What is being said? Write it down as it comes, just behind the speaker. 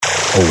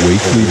A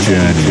weekly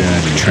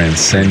journey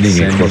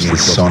transcending across the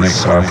sonic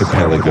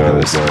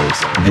archipelagos.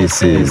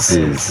 This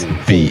is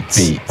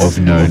Beats of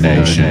No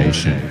Nation.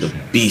 The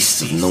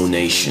Beast of No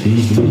Nation.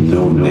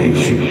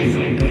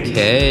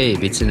 Okay,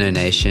 Beats of No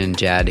Nation,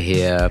 Jad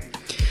here.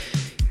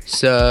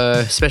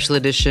 So, special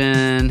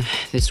edition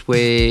this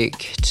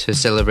week to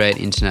celebrate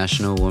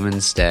International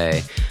Women's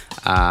Day.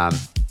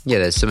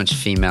 There's so much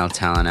female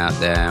talent out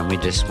there, and we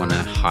just want to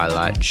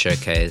highlight and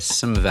showcase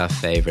some of our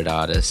favourite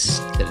artists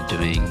that are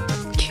doing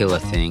killer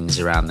things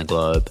around the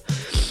globe.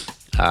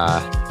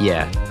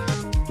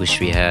 Wish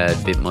we had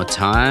a bit more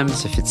time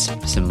to fit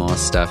some more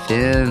stuff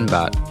in,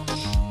 but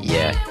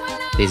yeah,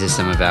 these are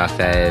some of our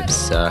faves,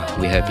 so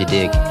we hope you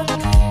dig.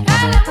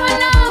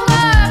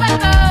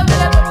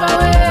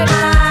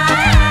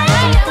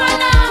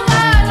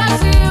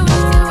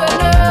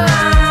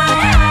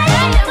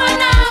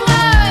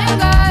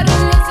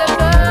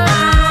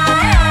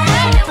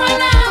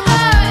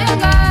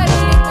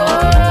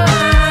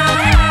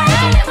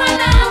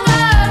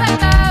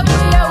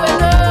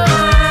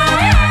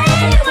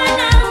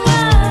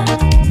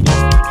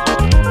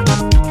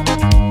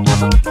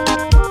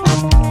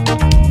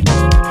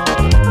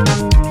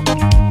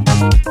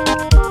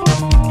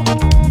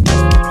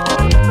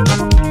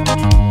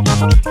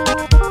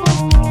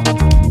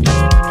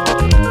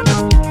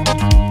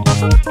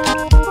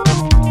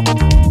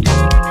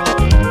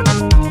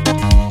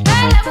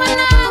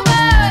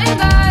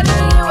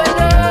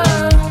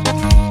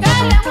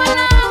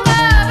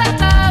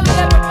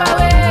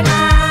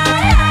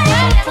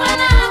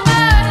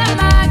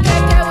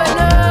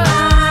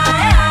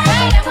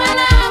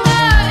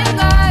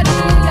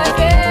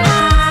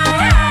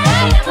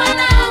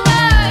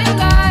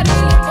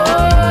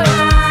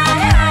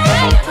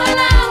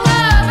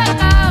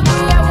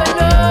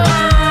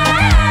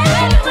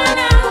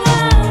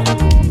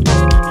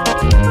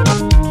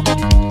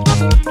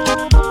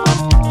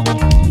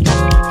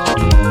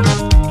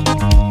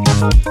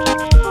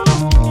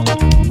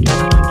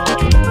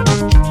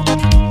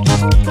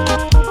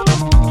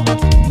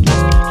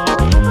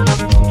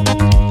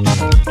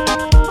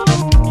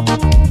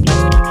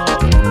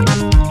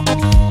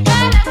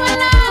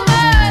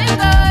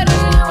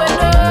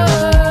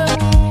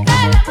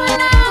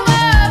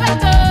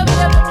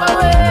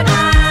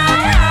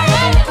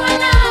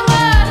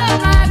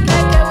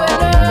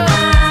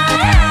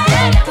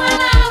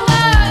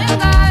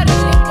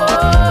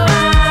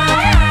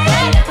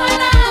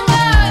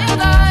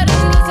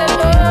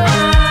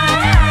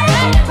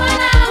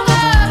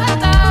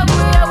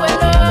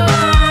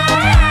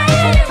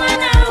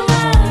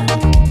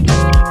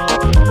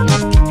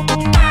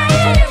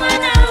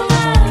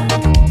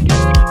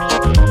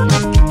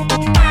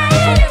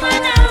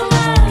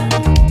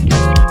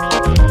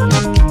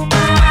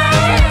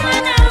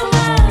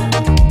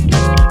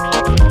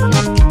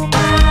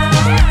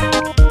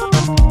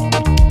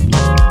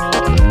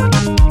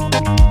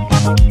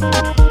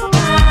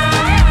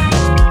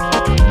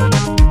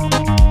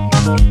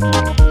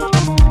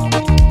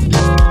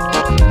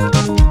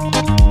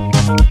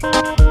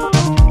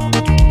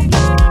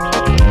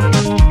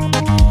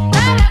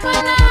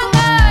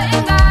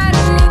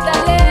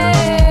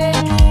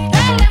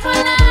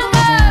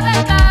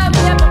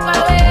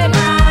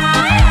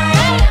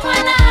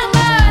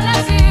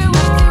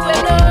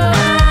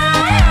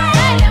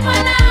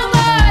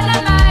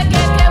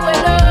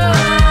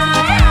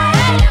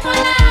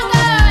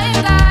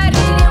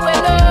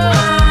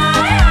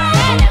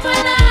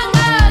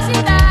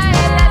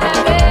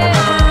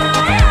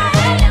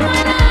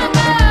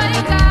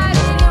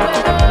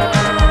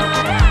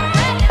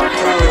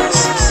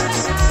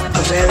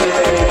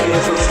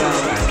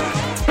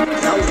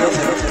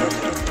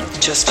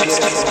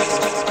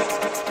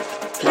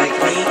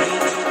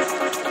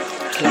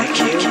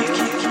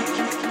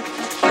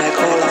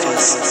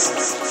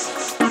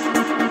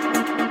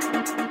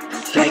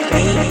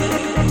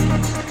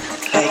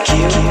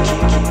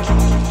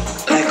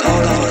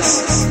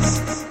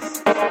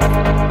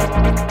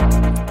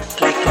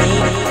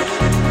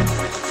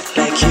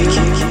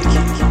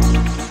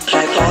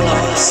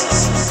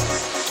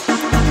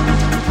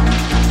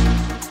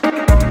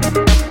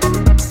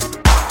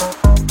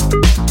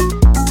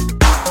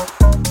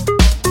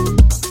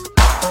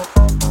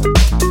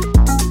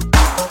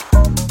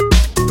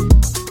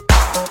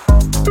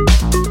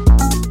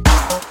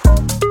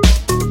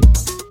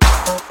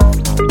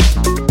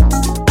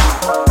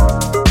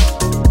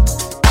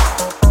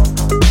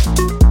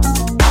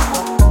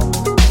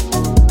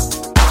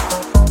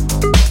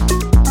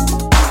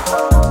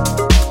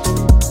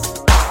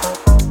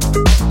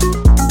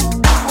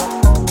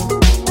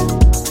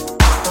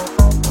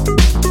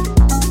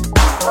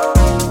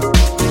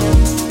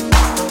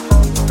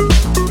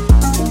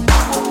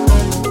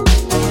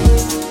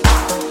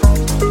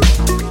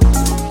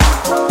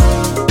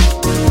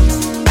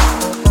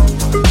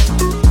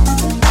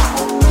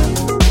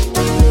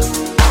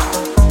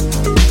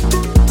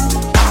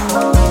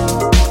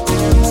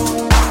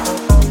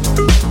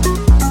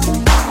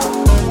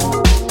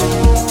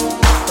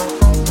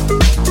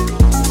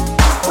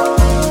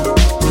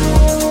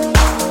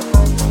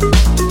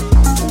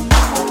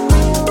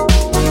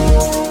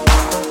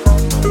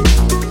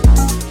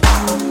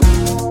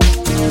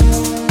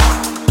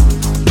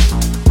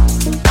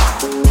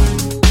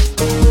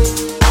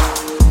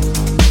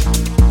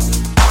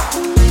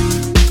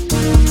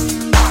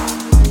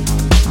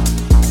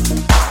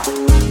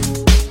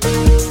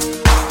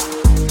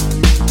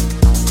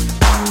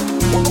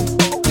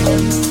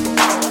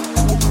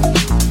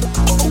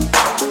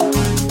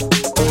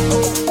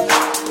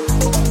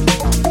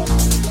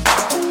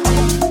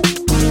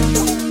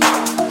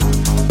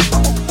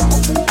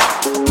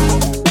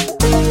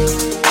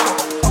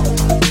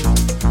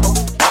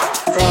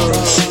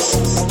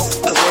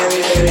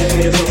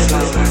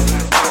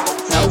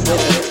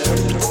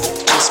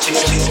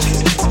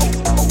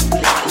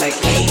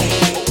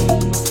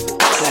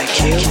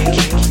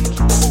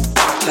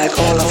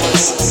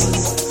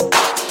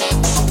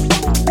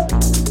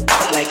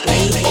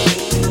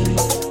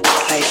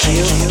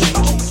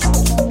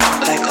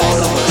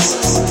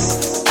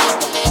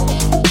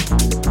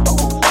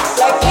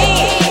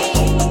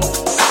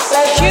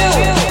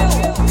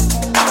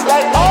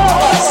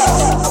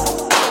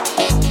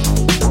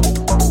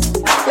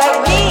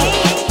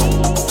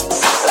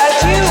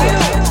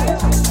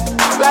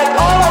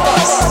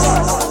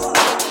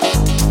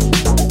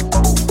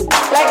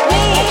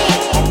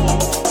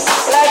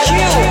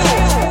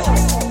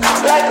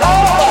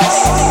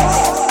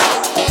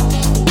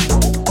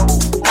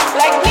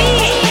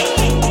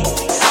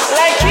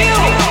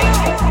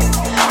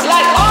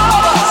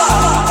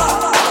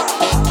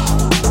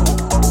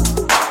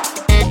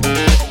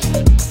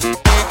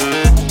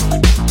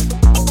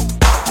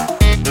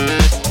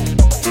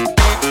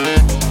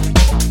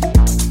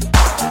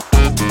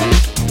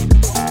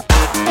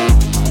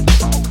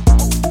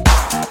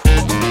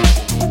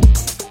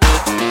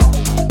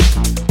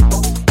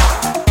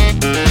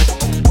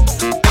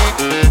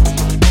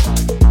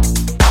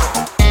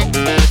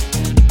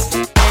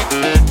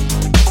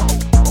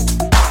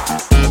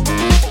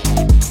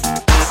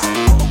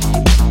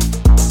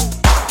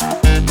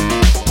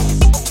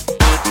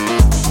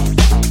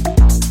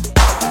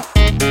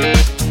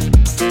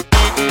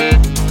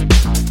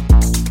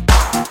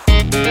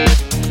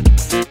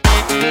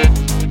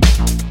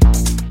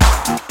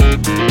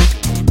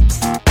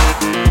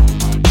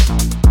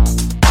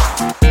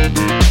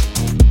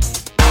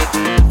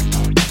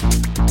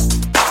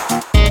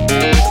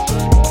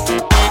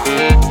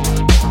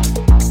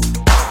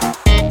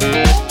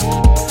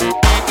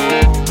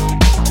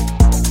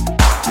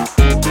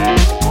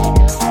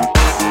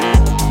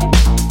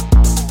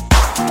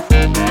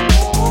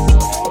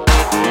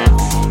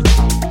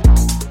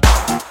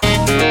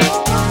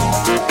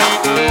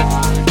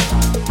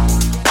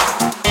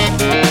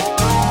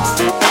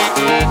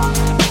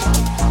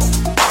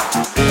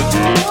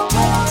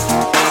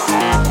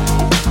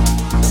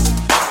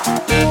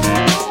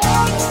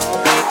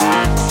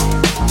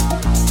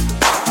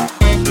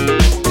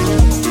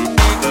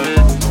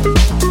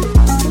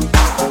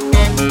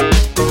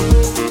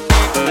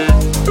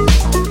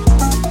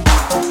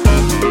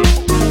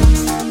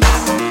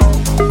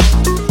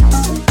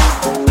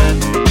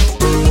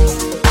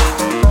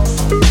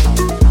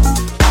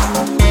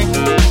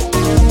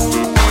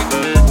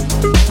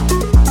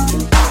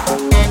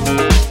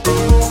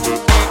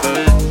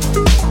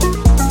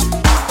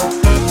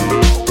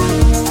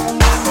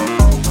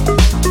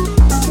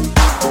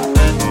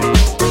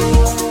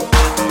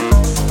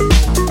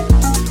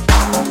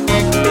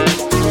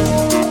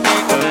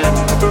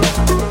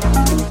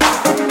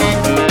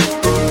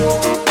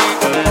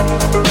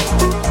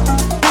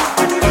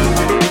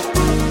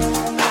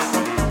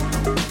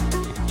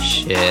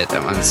 shit.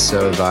 That one's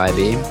so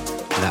vibey.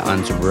 That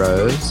one's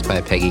Rose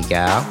by Peggy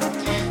Gao.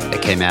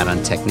 That came out on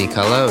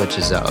Technicolor, which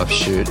is an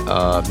offshoot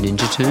of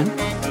Ninja Tune.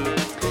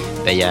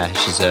 But yeah,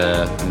 she's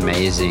an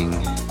amazing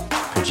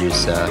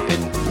producer.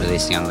 Been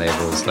releasing on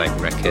labels like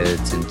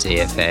Records and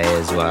DFA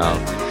as well.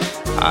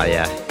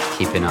 Yeah,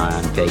 keep an eye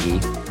on Peggy.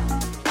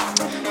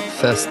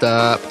 First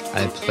up,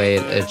 I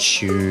played a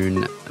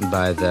tune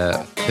by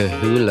the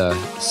Kahula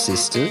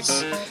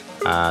Sisters.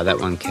 That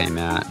one came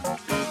out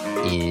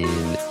in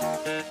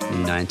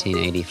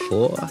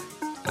 1984,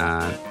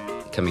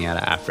 coming out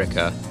of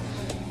Africa.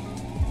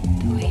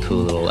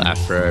 Cool little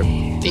Afro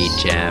beat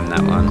jam,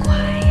 that one.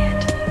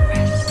 Quiet,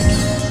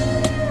 restless.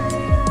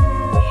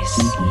 You're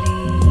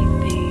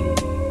sleeping.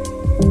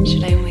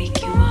 Should I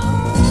wake you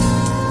up?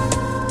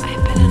 I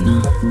better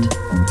not.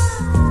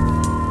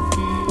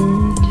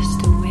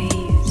 Just the way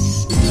you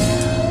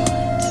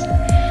smell.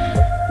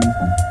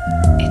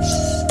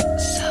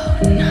 It's so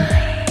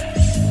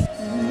nice.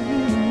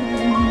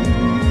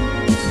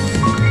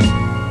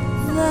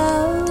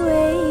 The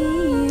way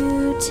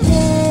you taste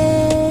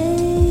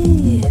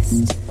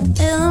in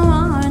the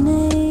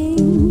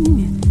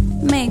morning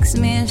makes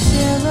me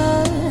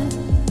shiver.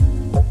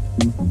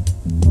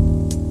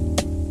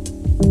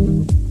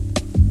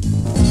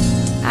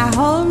 I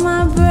hold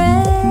my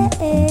breath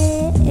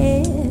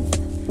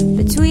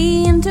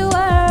between two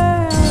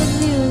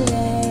worlds you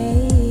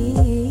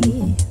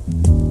lay.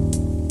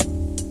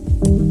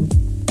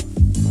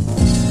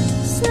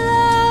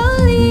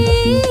 Slowly,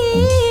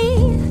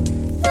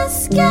 the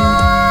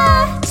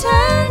sky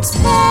turns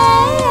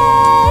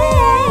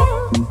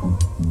pale,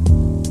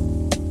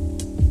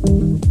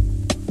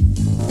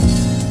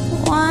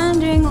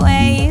 wondering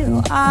where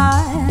you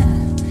are,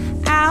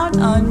 out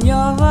on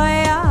your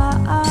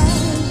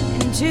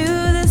voyage into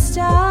the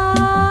stars.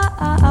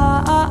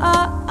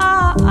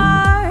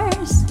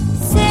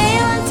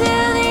 Sail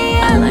until the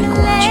I like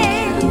watching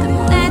land, in the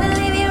morning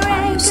that'll leave you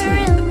while you anchored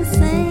sleep. in the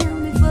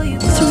sand before you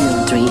Through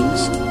your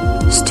dreams,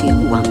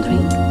 still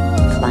wandering,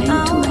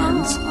 flying to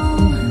lands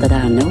that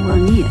are nowhere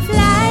near.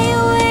 fly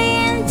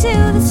away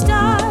into the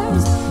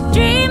stars,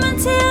 dream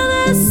until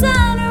the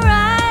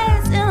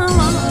sunrise in the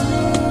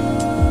morning.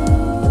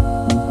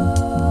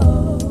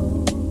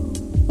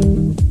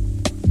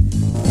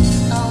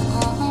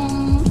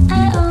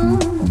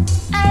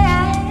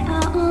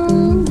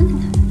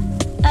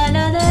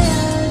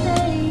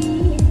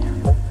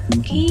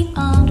 Keep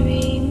on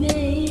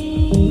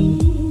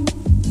dreaming.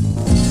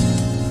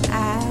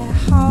 I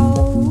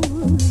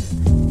hold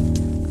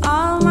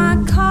all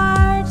my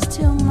cards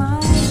to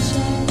my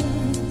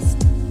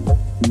chest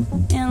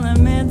in the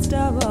midst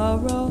of a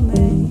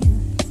romance.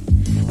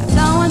 I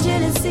don't want you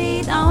to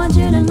see, don't want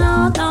you to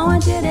know, don't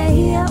want you to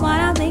hear what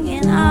I'm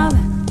thinking of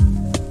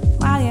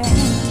while you're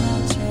in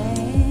the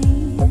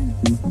trance.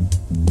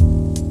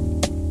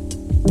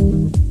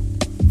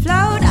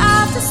 Float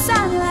off the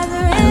sun like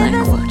the I like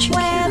rivers watching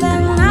where you in the the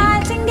morning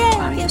nightingale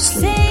while you keeps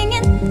sleep.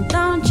 singing.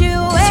 Don't you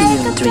Through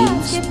wake your up,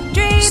 dreams, keep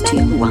dreaming,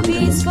 still wandering,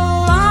 peaceful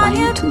on flying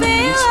your to lands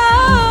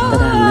pillow.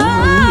 that are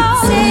nowhere near.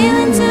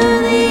 Sailing to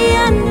the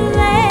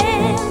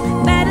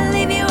underland, better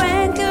leave your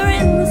anchor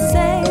in the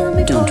sail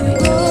before Don't you wake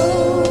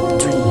go.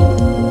 Dream.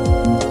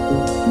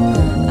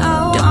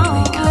 Oh, Don't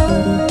wake up.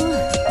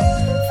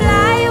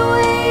 fly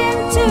away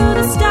into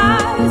the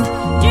stars,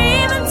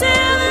 dream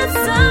until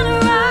the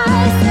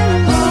sunrise.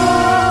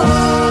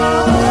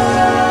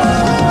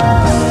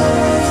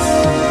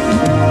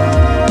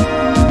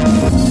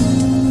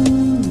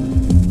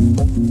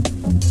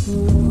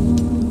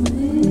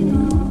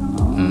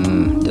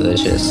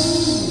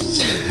 Delicious.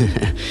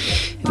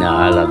 No,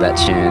 I love that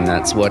tune.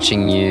 That's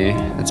Watching You.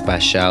 That's by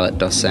Charlotte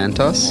Dos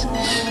Santos.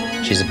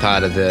 She's a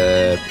part of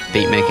the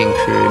beatmaking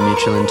crew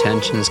Mutual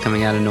Intention, is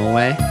coming out of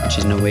Norway.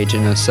 She's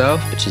Norwegian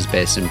herself, but she's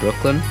based in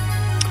Brooklyn.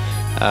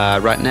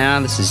 Right now,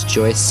 this is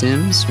Joyce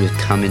Sims with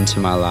Come Into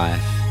My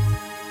Life.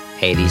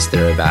 80s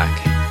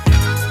throwback.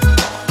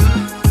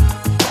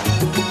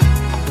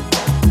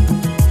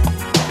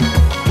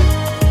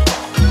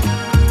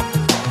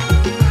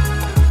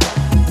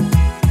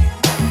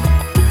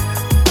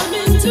 Come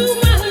into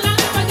my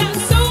life, I got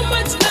so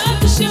much love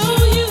to show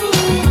you.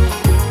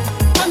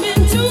 Come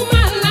into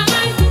my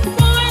life,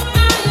 boy,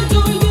 I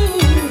adore you.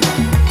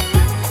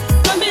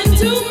 Come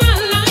into my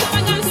life,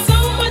 I got so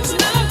much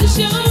love to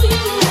show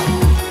you.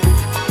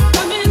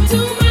 Come into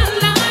my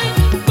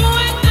life,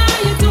 boy, I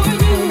adore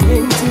you.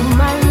 Into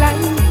my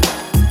life,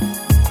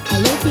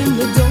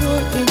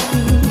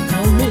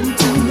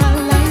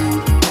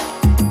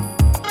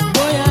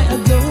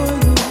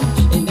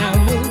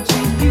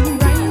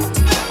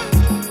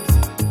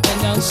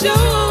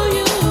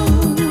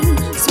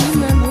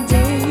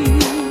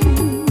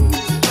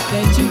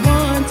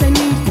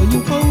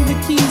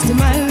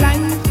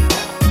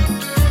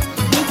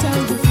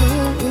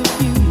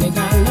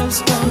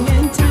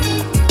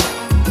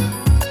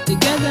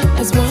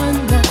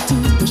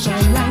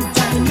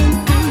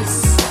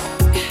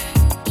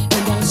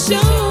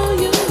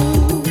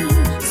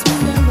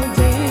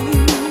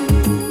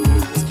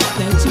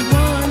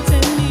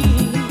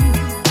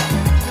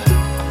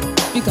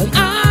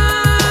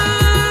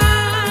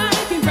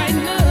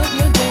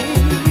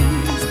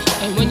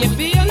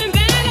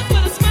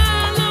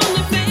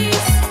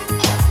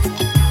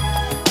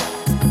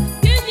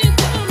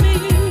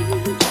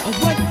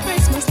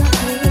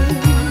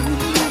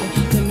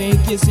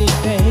 you see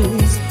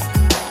things.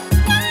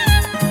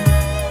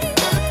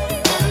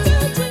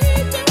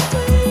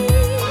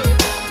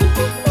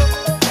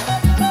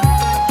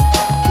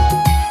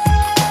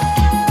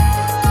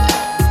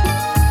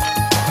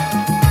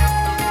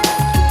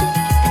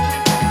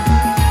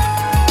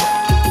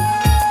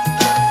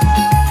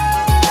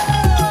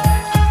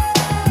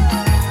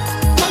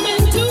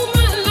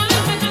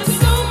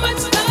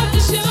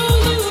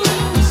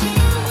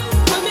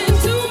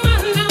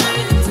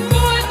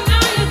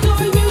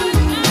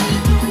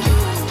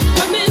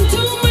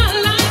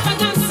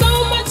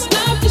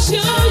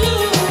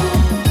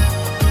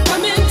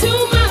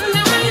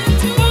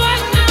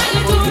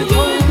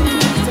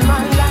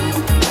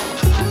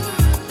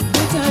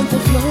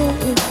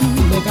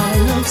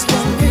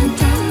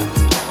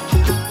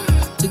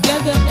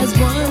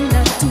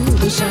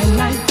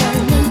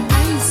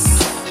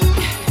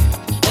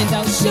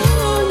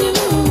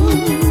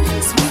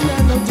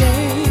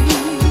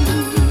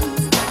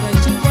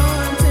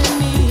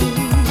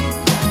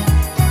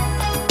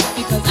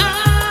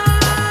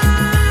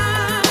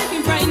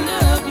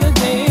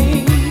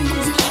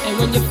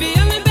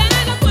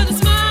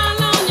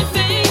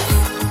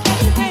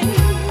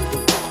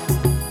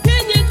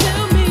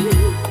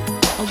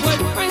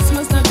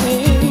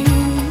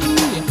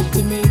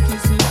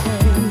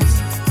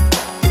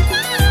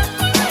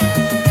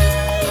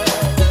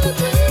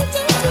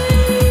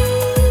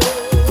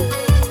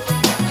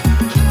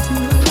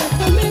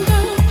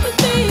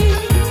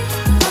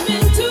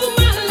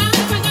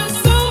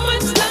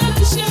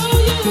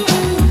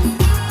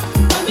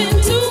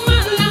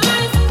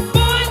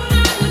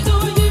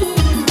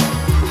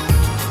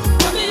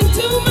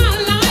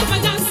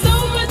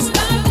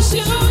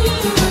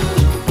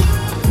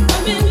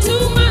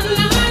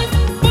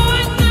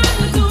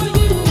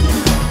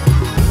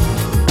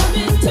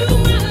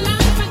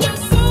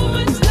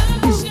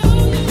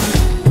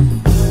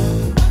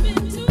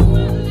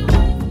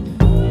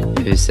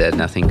 Said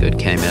nothing good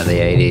came out of the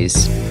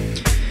 80s.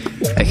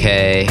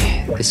 Okay,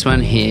 this one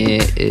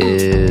here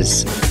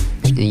is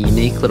a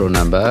unique little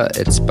number.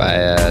 It's by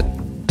a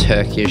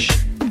Turkish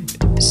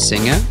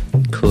singer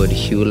called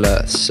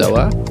Hula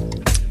Soa.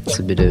 It's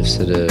a bit of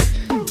sort of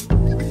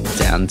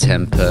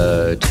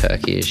down-tempo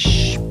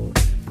Turkish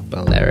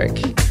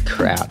Balearic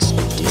kraut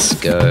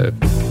disco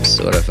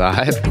sort of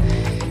vibe.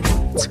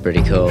 It's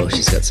pretty cool.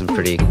 She's got some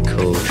pretty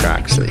cool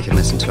tracks that you can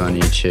listen to on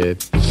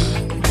YouTube.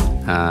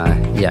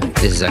 Yeah,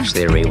 this is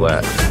actually a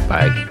rework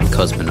by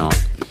Cosmonaut.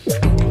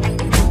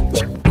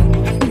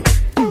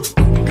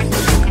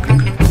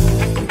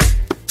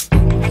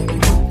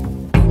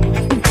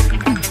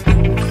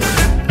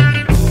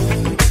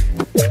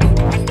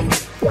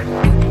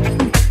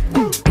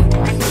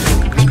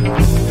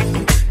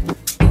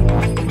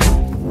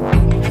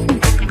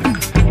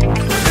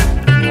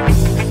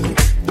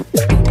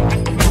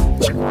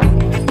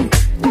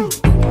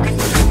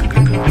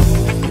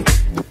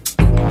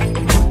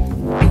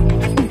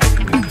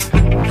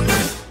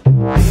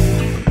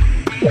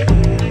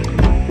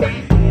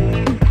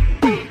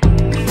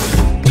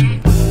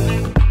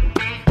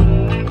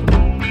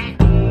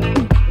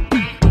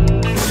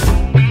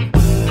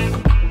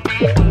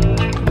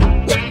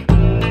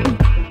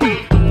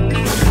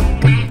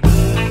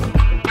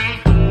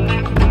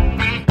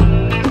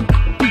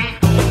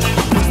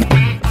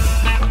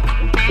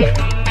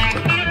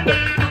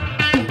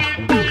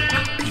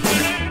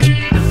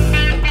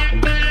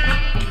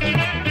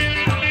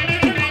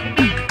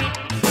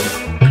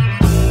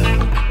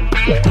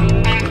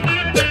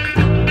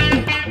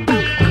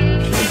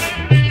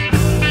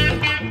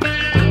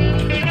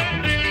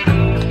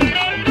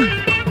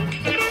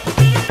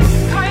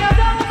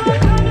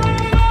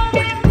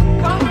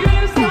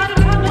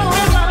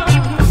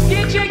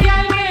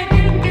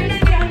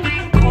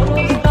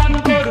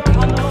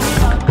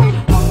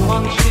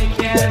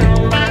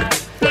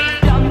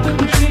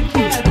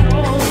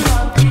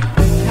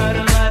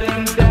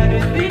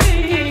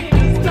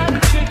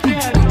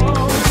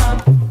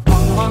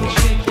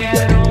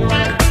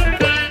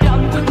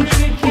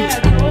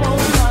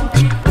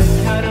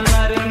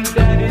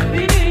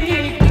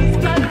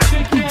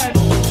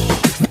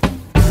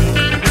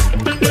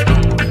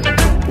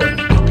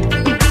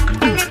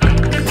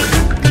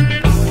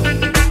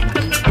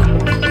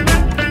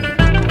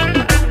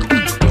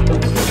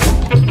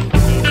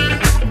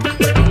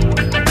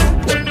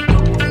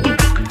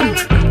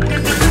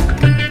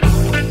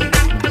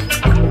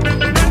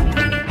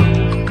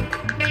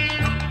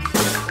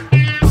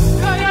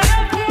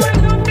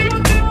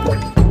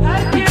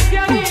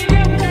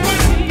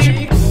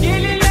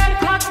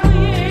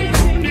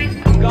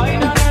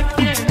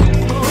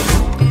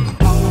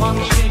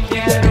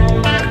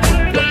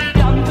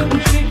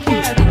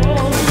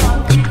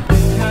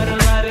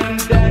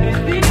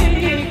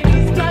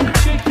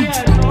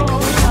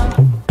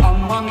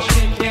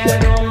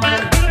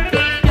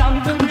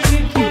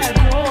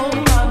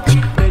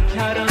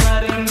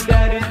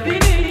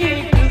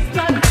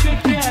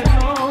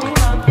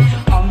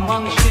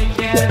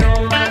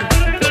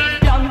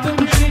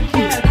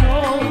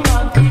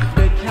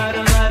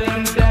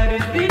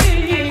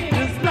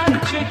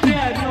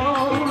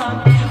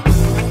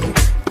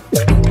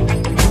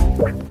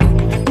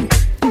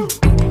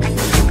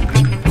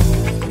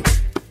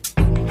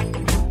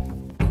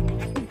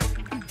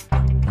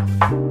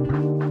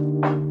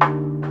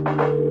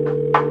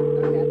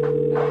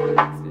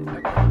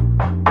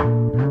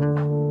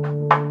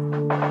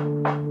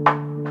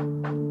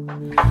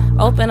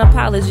 open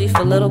apology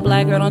for little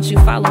black girl, don't you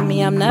follow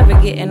me. I'm never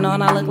getting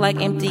on, I look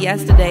like empty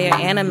yesterday or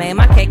anime.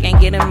 My cake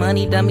ain't getting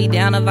money, dumb me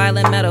down a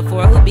violent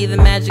metaphor. Who be the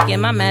magic in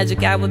my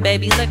magic hour?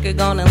 Baby liquor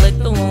gonna lick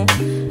the wound.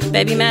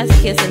 Baby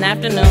masochist in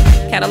afternoon.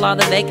 Catalog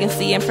the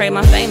vacancy and pray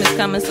my fame is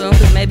coming soon.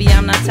 Cause maybe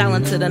I'm not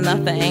talented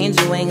enough for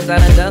angel wings. I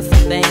done done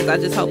some things, I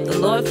just hope the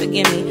Lord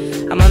forgive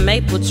me. I'm a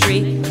maple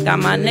tree, got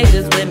my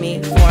niggas with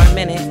me for a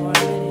minute.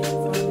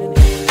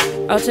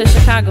 Oh, to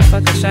Chicago,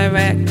 fuck a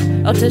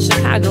Chirac. Oh, to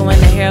Chicago in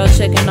the Harold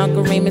Chicken,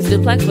 Uncle Remus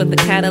duplex with the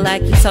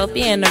Cadillac.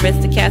 Utopia and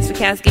aristocrats for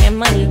cats getting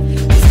money.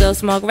 Still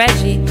smoke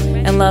Reggie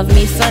and love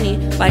me Sunny.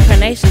 Like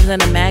carnations in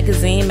a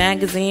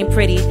magazine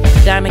pretty.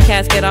 Diamond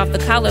casket off the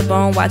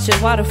collarbone, watch it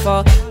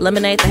waterfall.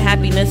 Eliminate the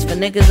happiness for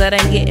niggas that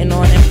ain't getting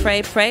on. And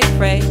pray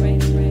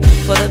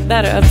for the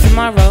better of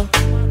tomorrow.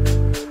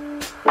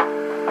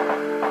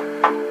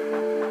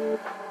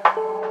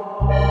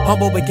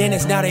 Humble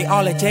beginners, now they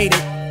all are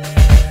jaded.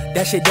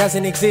 That shit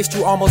doesn't exist,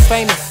 you almost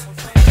famous.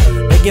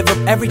 They give up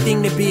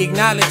everything to be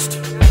acknowledged.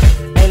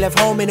 Ain't left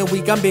home in a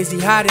week, I'm busy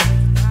hiding.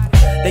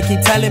 They keep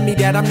telling me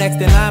that I'm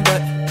next in line,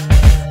 but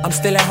I'm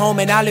still at home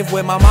and I live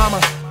with my mama.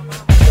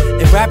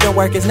 If rap don't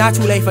work, it's not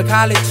too late for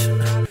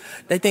college.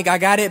 They think I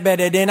got it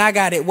better than I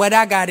got it. What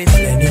I got is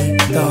many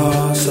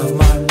thoughts of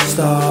my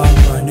star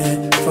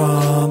running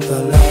from the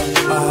love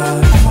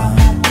I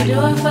found. We do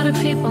it for the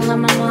people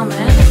and my mama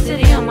and the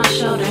city on my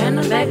shoulder and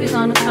the babies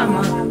on the come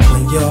up.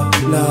 When your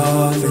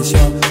love is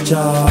your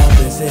job,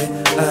 is it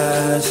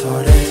as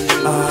hard as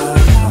I found?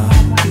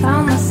 I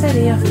found my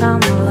city, I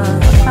found my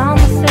love. I found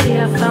my city,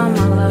 I found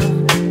my love.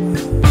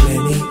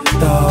 Many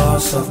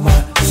thoughts of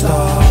my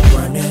star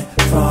running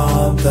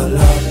from the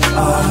love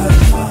I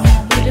found.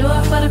 We do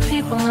it for the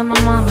people and my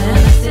mama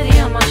and the city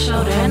on my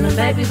shoulder and the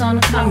babies on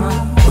the come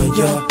up. When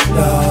your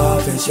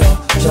love is your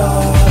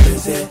job,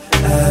 is it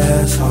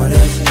as hard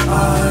as I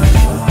found?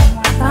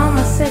 I found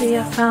my city,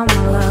 I found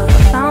my love.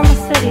 I found my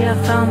city, I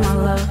found my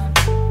love.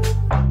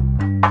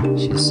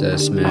 She's so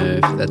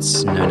smooth.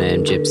 That's No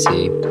Name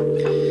Gypsy.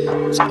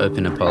 It's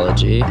Open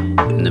Apology,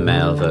 and the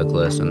male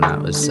vocalist on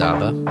that was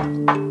Saba.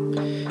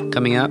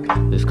 Coming up,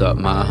 we've got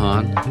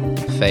Mahan,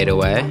 Fade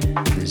Away.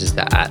 This is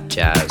the At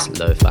Jazz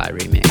Lo-Fi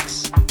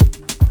remix.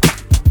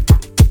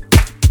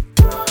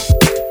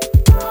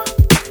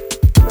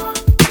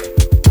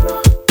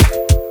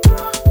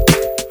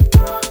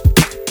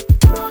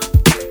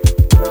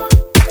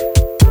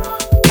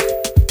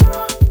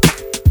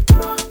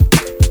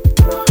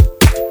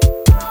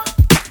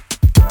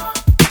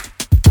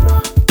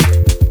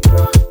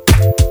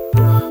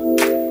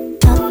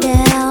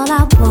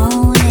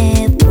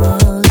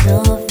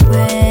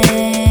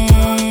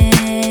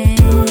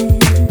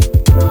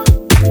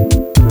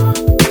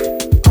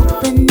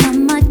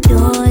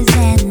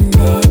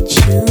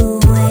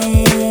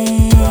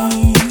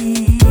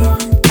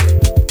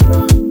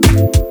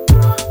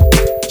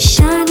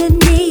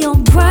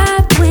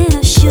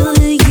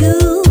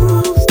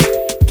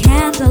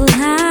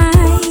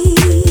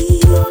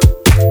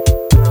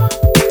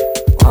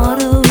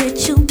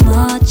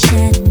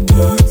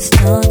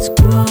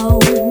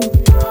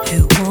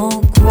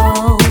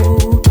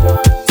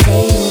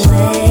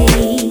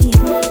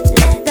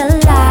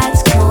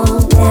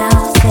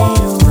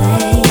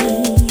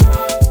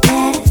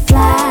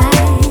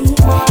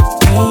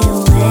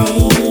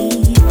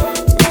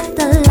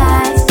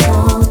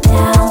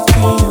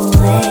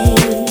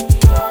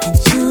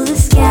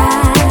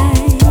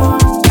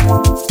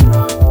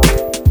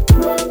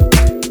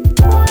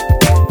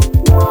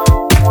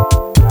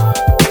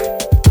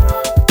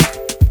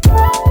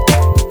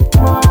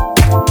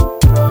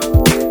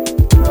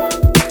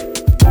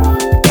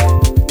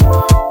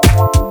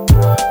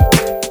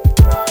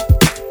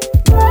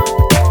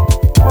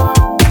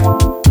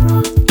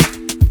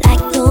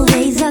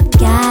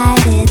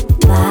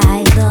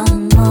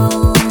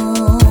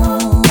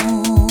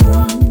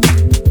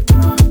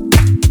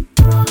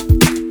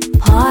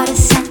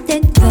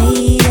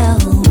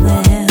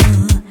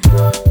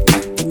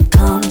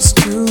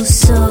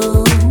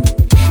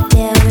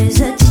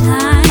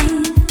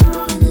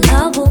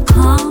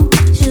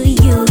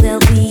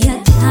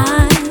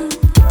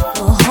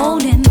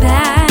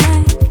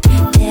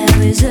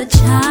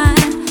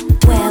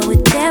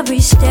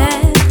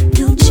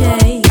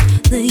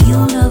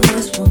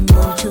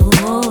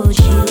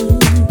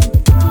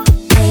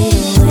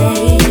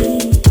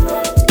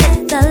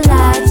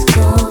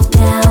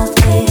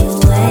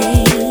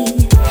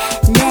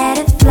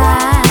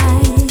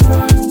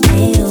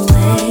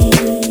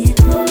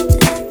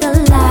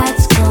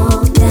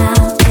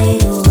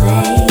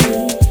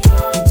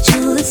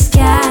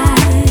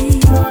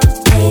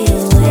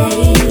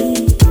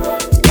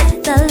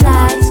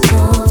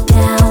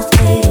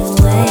 Fade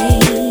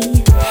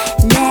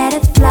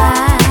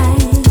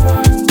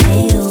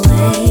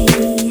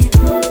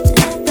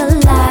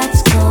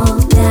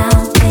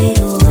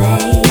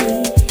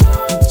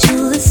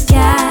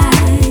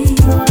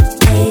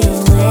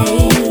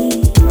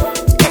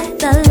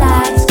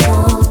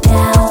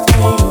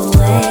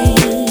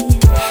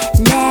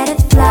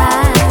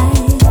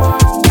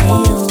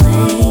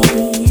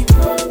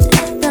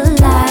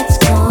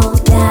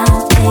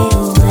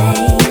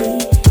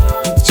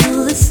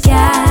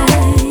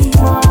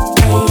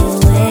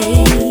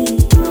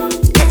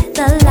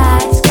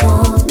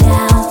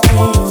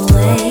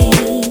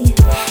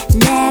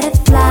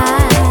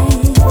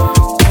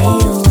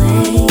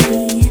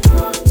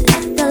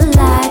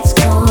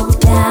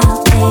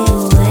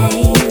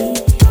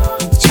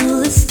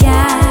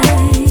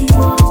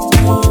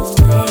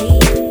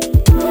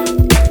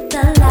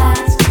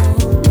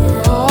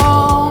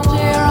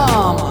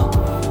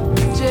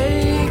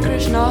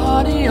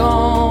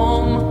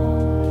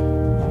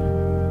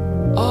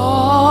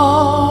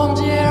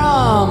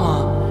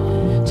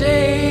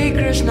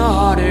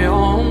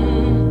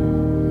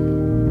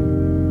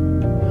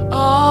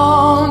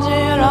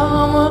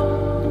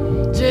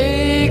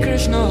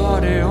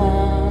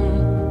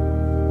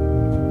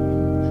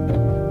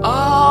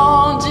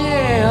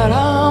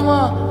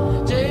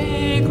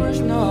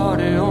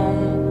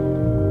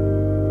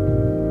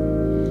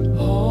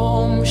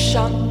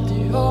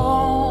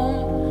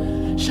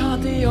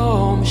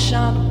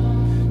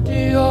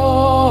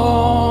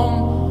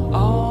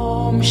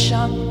Om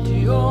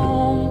Shanti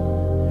Om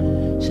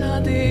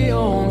Shanti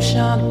Om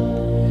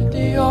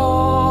Shanti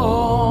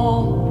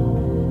Om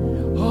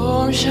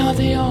Om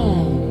Shanti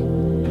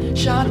Om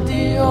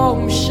Shanti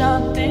Om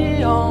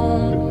Shanti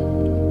Om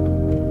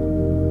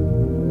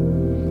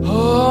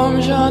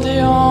Om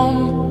Shanti Om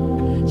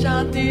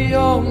Shanti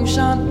Om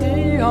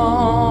Shanti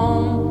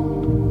Om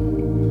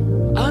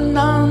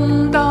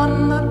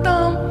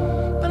Anandanatam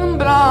Param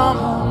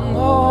Brahman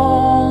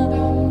Om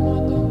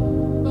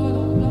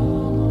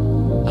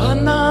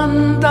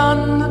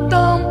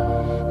Anandanatam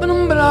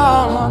Param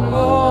Brahman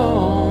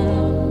Om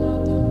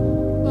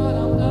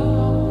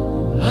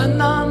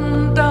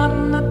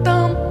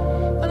Anandanatam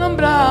Param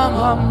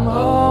Brahman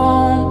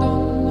Om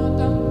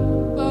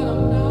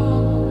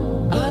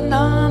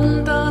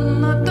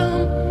Anandanatam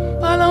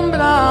Param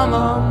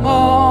Brahman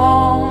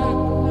Om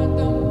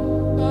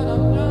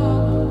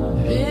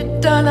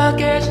Vittala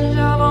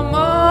Keshava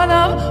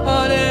Madhava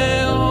Hare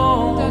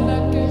Om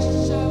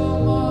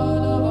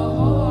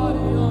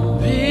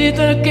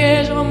Vittala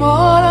Keshava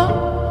Madhava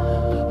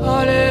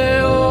Hare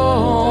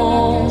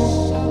Om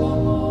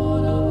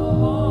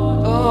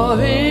Oh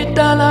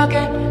Vittala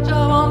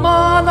Keshava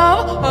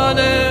Madhava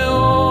Hare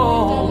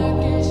Om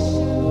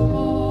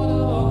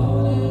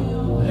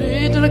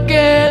Vittala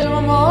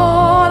Keshava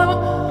Madhava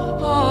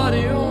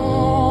Hare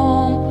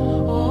Om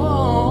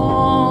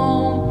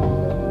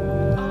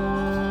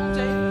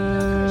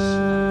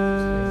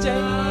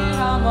Jai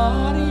Rama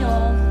Hare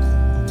Om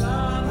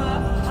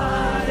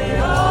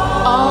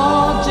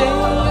Om Jai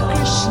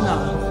Krishna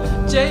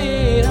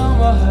Jai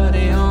Rama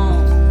Hare Om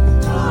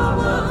Om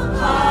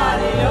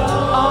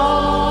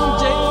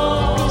Jai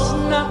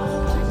Krishna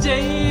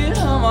Jai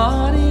Rama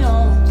Hare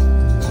Om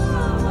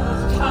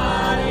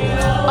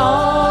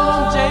Om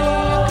Jai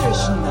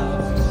Krishna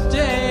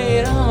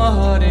Jai Rama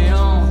Hare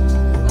Om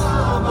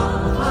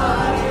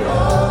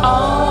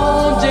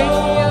Om Jai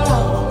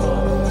Rama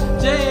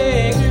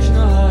Jai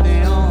Krishna Hare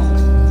Om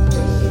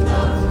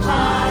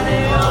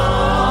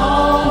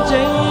Om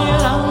Jai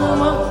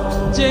Rama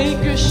Jai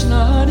Krishna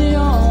Hare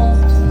Om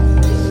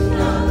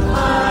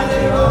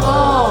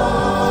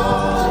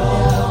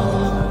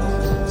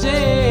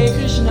Jai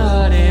Krishna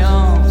Hare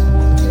Om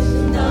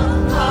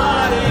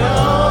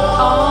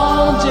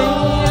Om Jai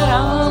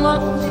Rama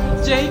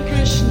Jai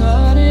Krishna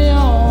Hare Om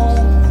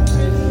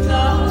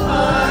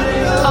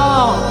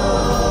Om Jai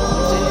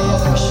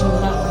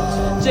Krishna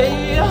Jai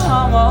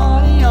Rama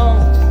Hare Om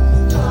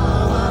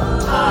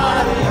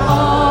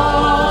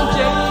Om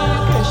Jai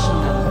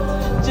Krishna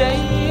Jai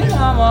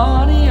Rama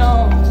Hare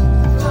Om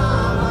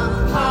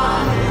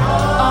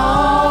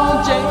Om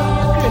Jai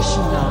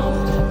Krishna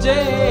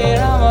Jai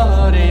Rama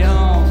Hare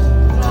Om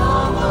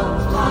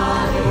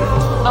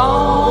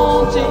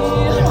Om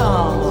Jai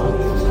Rama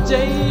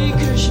Jai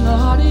Krishna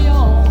Hare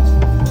Om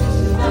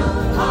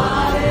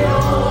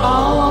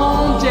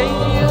Om Jai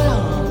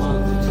Rama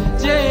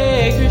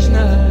Jai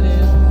Krishna Hare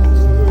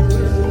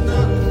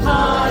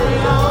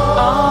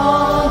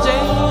Om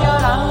Jai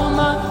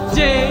Rama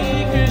Jai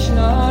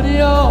Krishna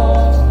Hare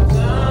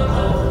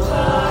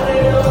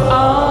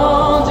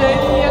Om Jai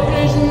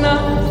Krishna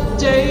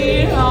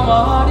Jai Rama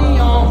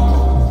Hare Om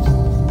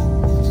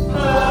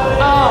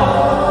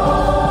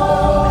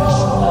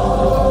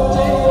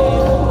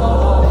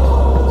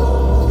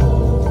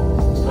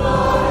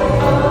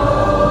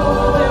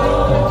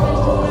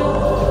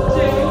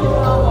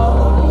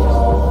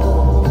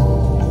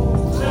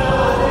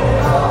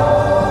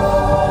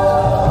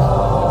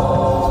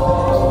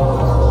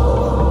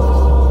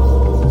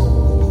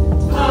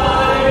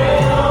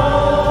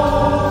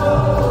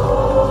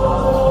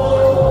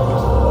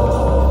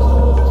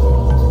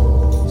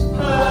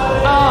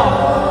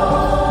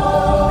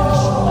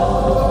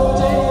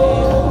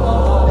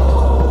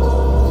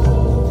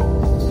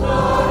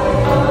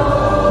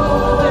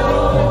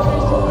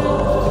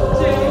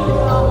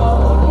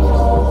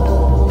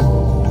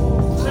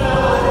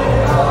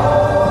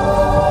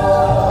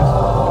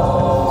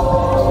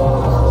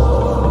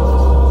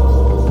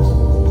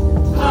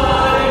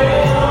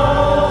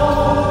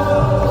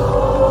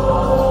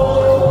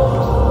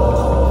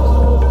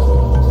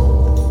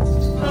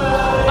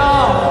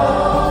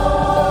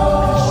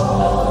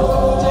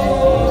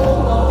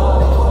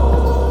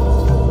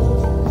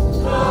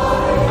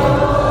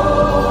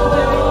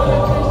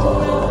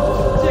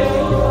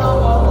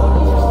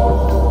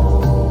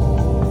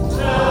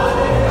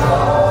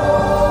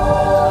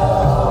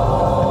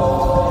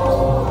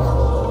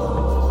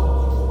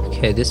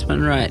Okay, this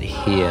one right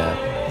here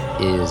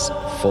is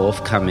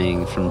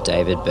forthcoming from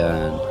David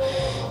Byrne.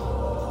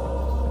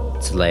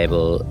 It's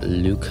labeled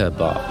Luca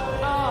Bop.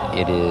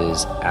 It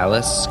is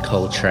Alice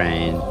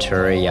Coltrane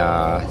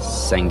Turaya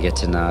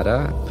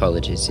Sangatanada.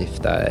 Apologies if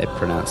I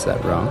pronounced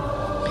that wrong.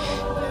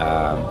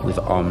 With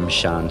Om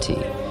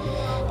Shanti.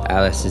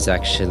 Alice is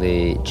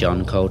actually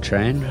John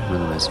Coltrane,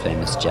 one of the most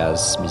famous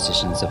jazz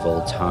musicians of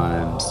all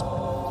time's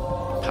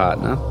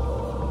partner.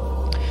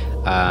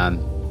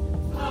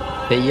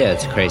 But yeah,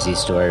 it's a crazy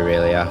story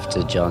really.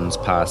 After John's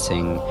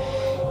passing,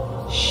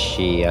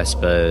 she, I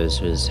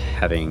suppose, was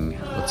having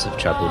lots of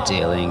trouble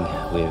dealing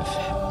with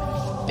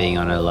being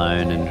on her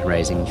own and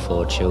raising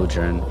 4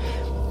 children,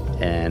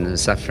 and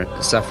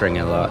suffering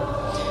a lot,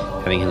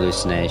 having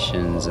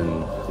hallucinations,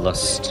 and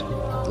lost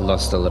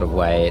a lot of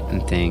weight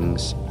and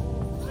things.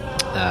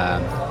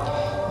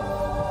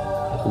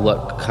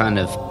 What kind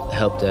of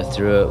helped her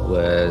through it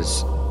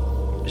was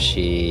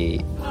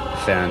she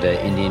found an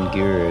Indian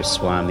guru,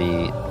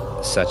 Swami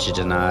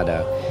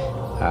Satchidananda,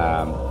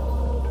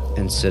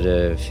 and sort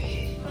of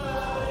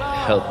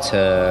helped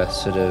her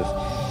sort of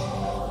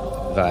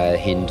via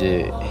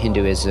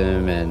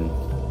Hinduism and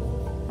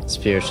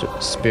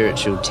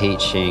spiritual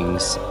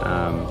teachings.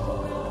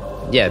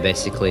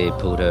 Basically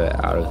pulled her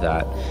out of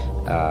that.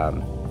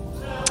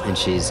 And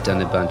she's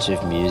done a bunch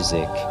of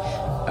music,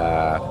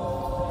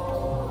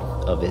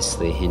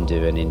 obviously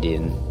Hindu and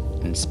Indian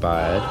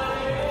inspired.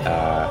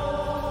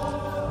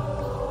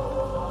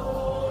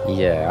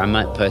 I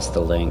might post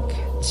the link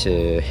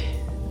to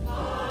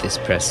this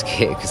press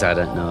kit because I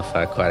don't know if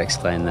I quite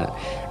explained that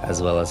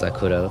as well as I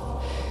could have.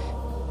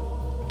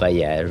 But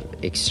yeah,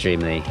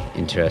 extremely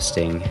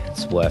interesting.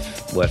 It's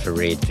worth a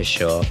read for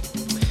sure.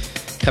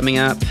 Coming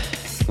up,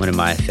 one of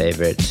my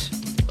favourite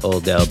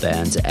all-girl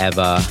bands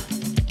ever,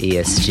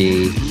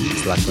 ESG.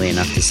 Was lucky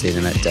enough to see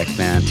them at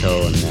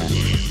Deckmantle, and they're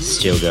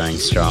still going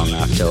strong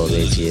after all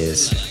these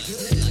years.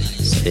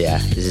 So yeah,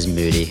 this is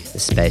Moody, the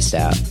spaced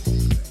out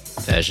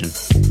version.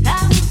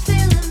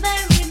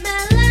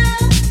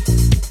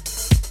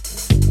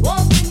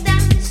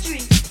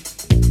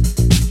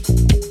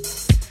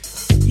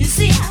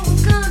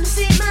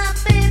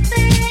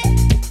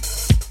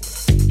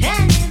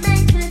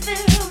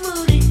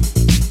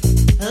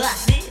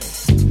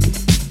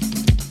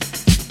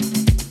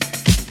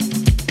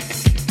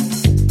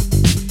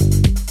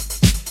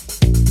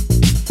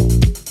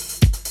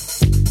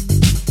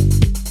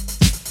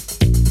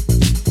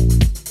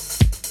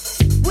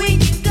 When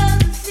you go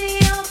to see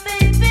your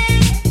baby,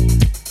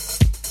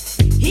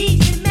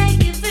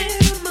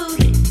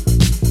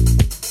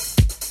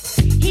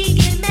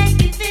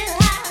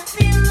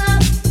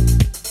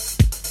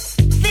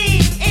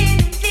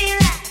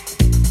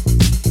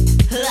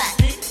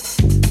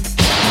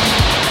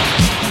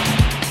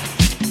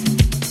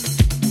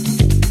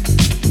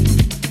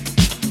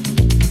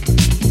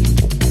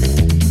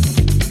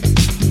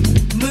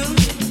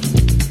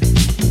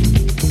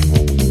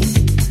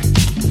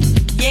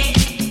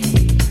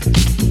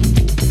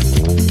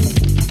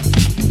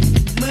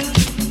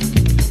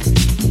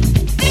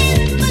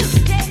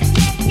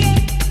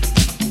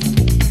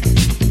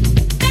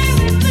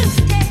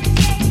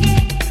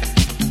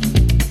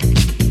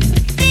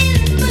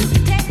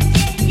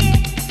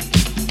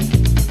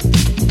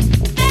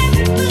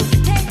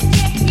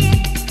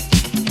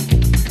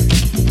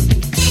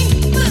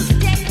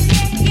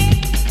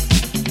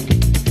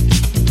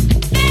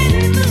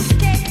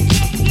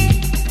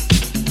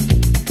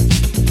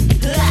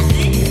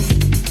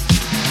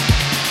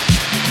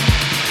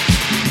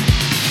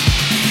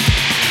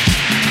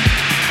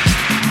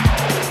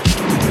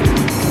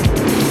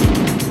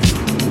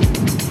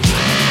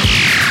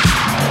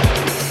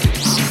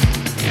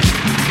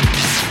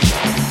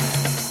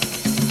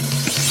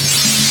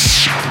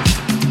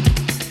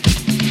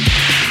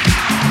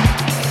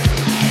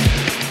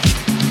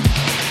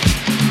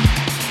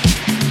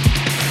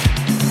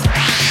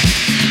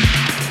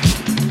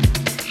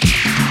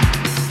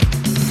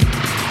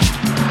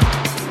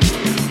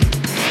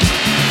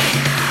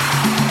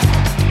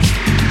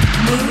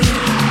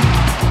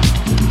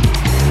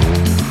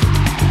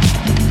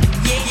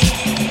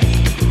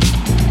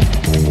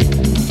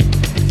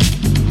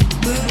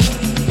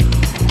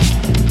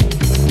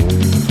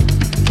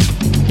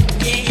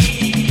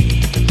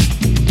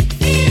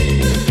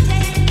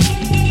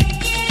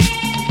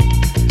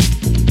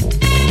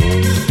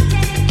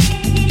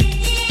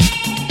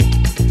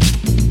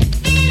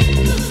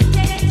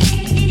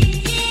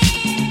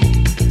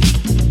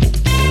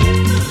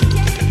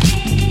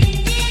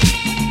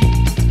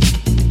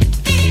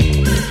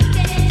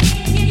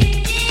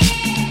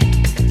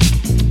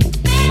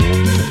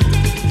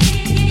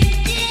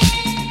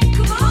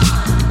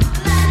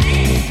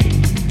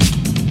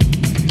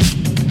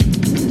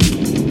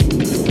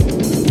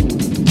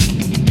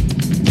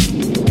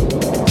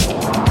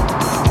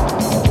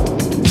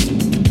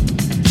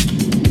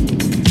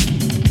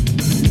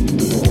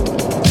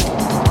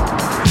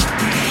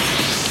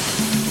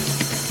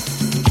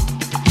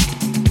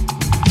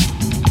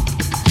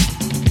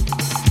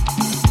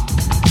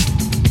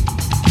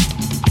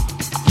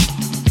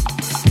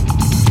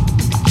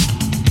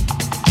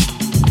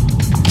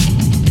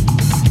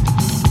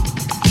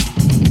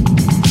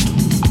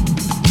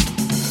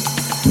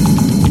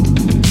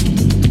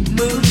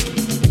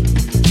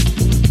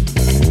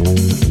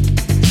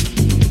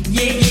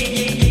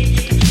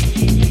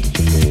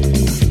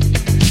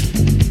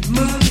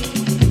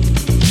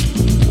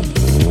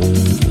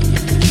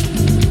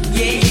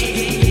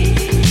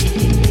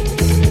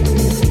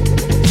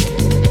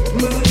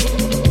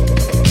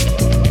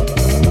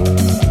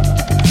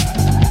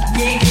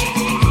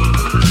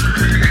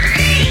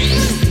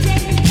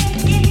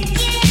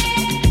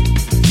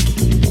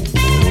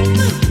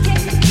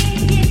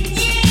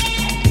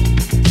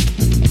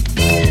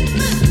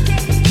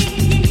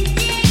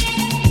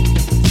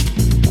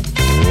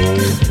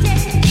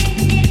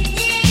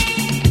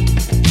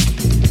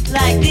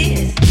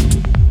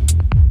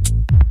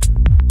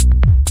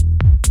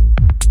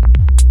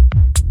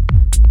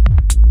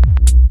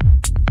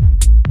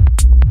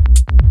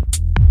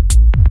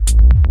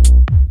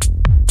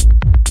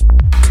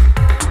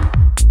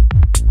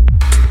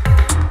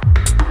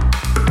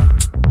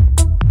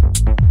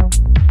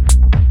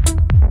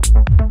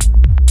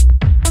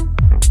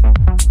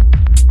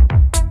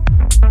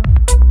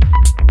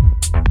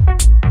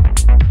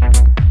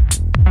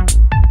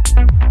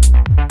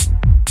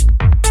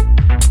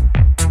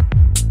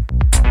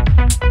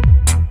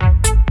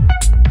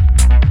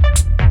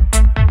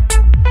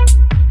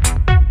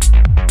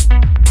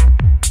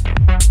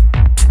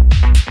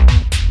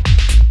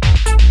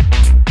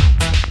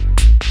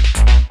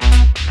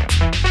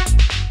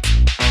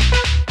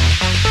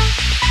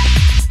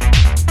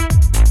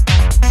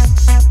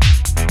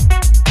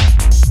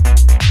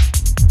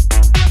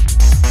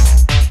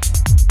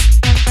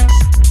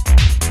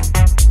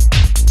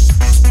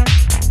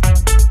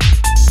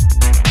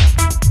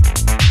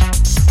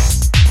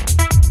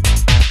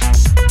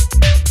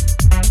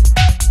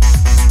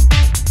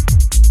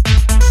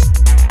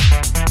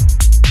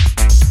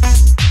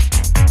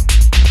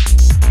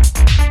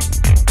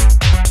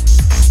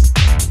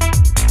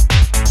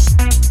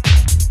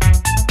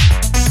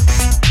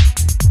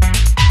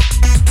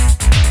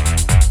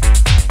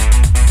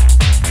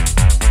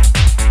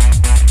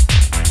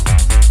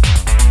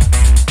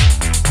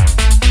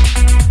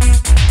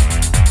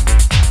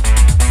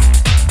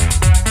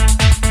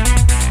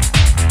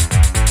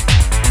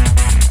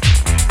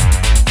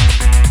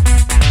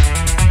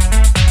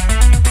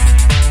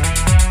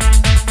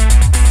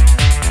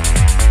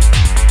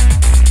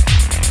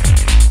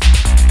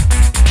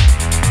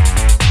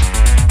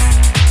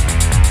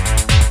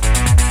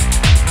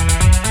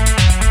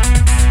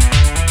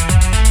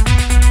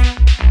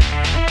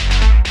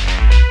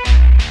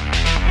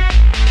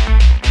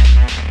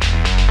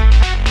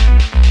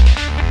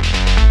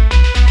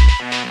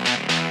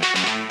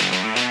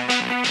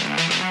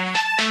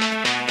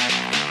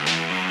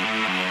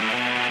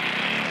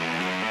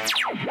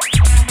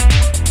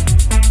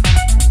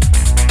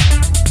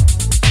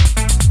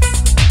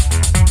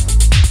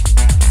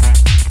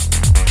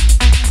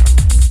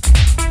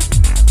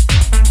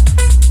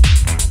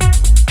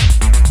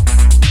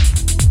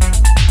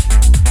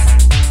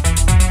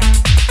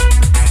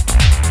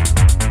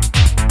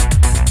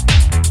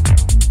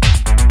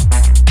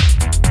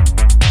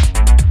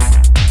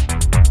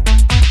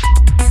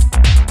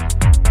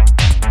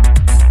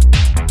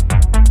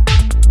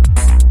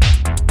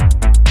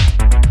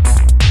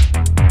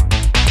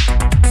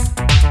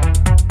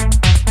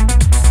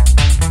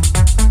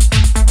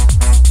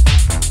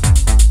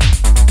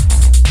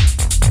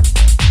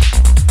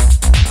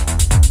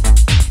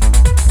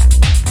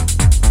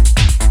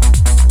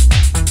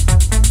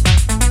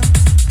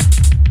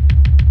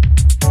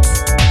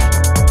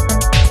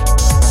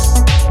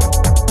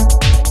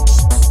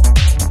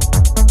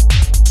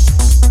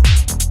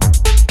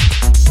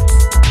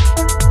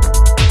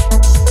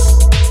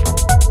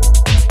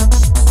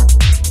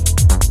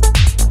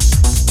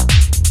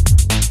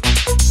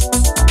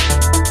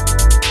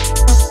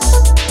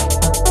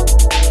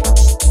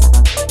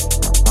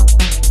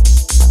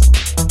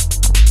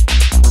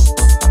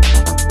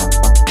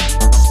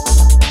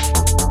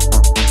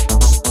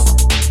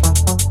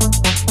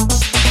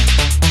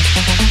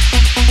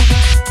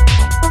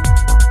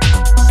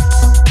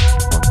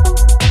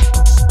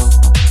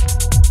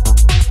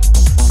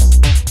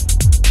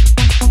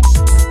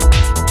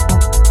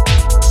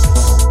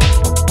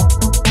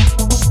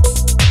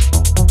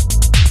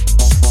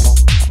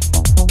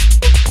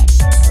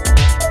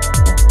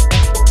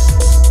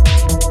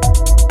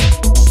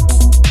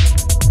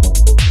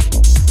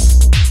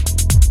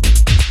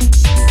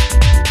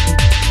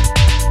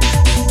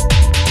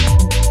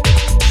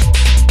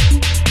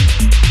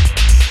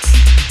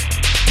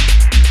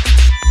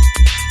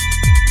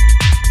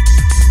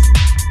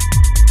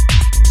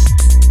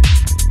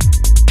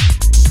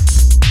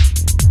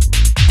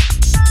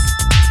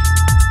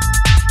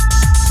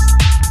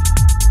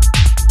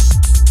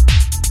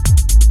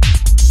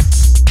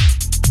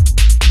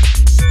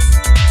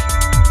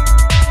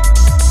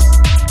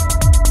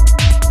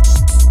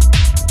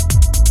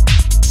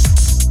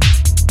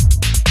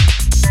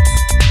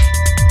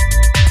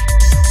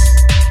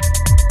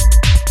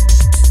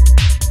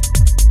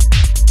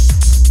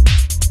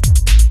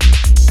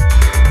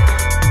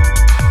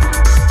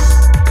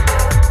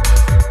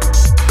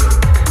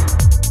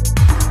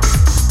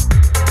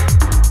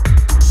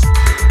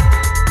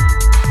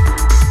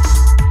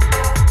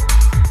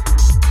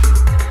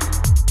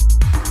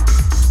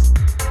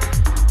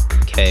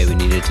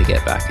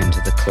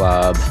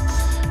 club.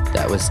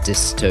 That was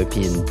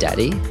Dystopian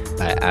Daddy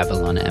by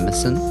Avalon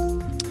Emerson,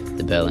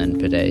 the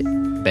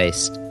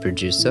Berlin-based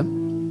producer.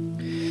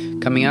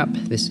 Coming up,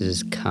 this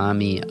is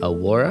Kami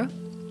Awara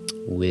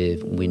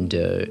with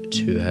Window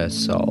to Her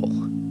Soul.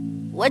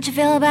 What you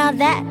feel about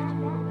that?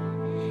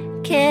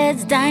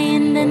 Kids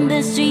dying in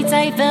the streets,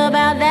 how you feel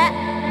about that?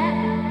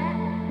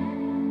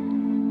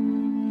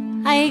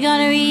 How you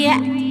gonna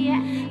react?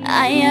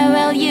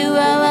 IRL,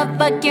 URL,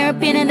 fuck your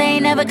opinion, they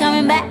ain't never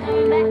coming back.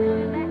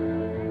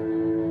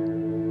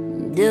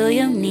 Do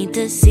you need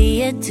to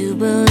see it to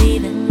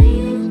believe it?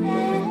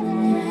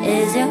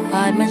 Is your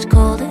heart much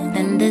colder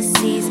than the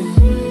season?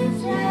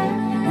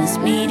 This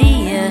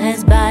media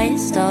has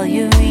biased all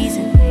your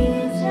reason.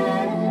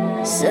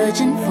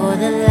 Searching for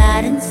the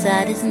light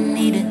inside is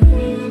needed.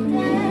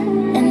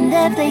 And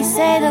if they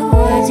say the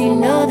words, you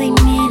know they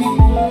mean it.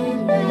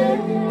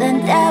 The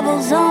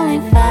devil's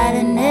only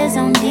fighting his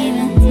own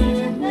demons.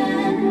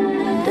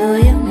 Do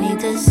you need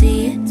to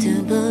see it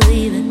to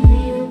believe it?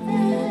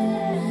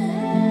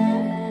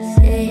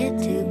 See it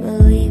to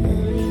believe it.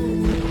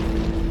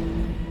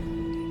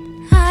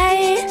 I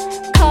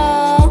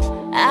call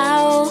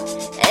out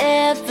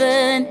if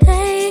a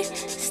day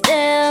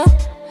still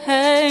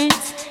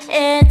hurts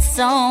its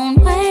own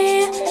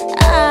way.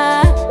 I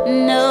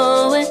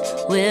know it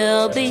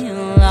will be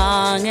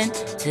long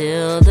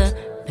until the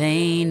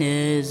pain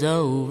is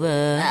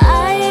over.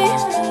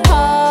 I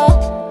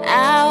call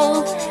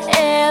out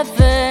if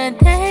a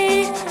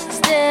day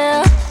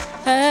still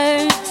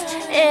hurts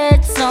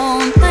its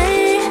own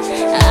way.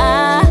 I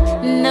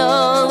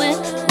know it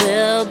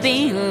will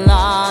be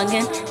long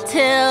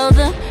until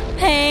the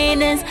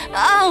pain is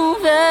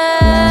over.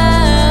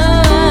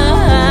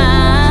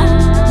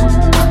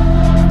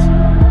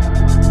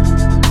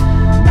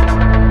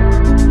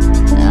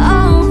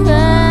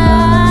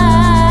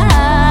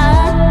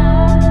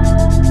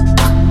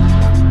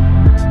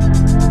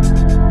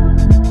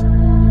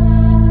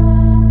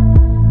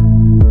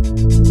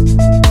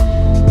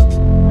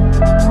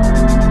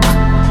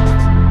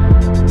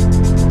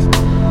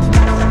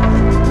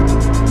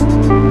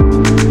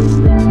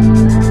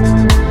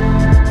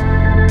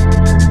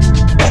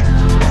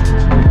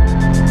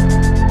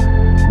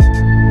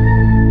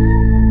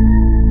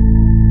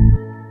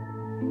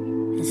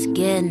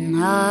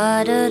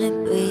 Harder to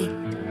breathe,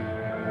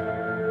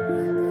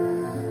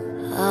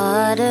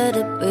 harder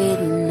to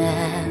breathe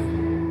now.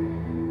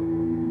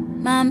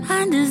 My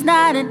mind is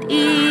not at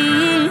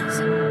ease.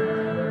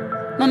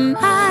 My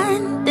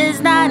mind is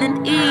not at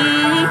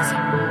ease.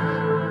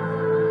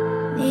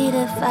 Need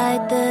to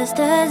fight this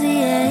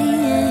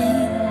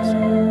disease.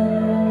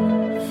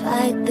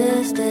 Fight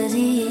this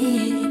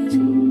disease.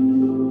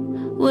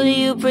 Will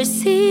you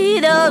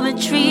proceed or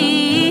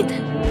retreat?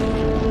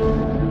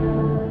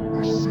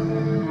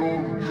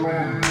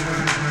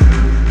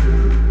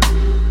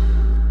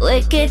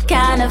 Wicked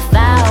kind of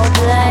foul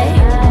play.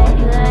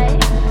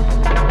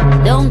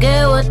 Don't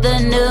care what the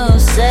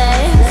news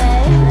says.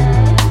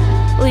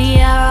 We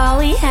are all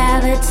we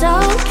have, it's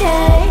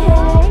okay.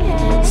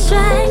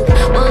 Strength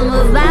will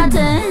move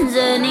mountains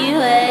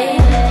anyway.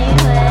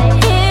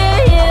 Hear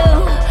you,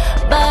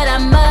 but I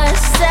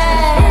must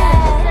say,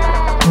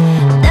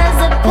 does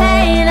the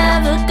pain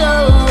ever go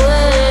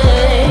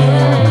away?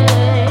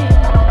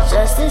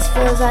 Justice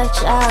feels like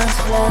child's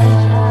play.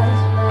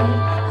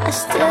 I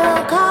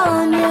still call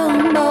on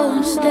you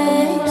most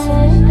days.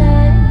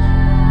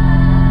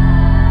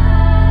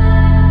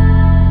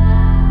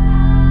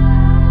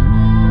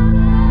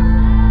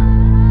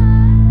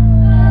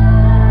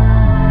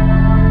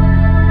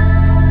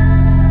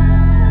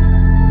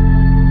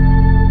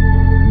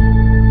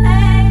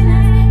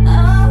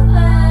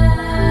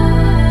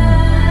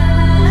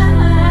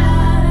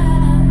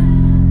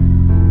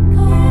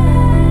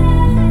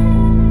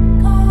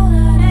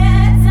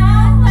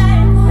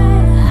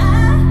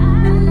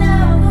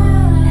 No.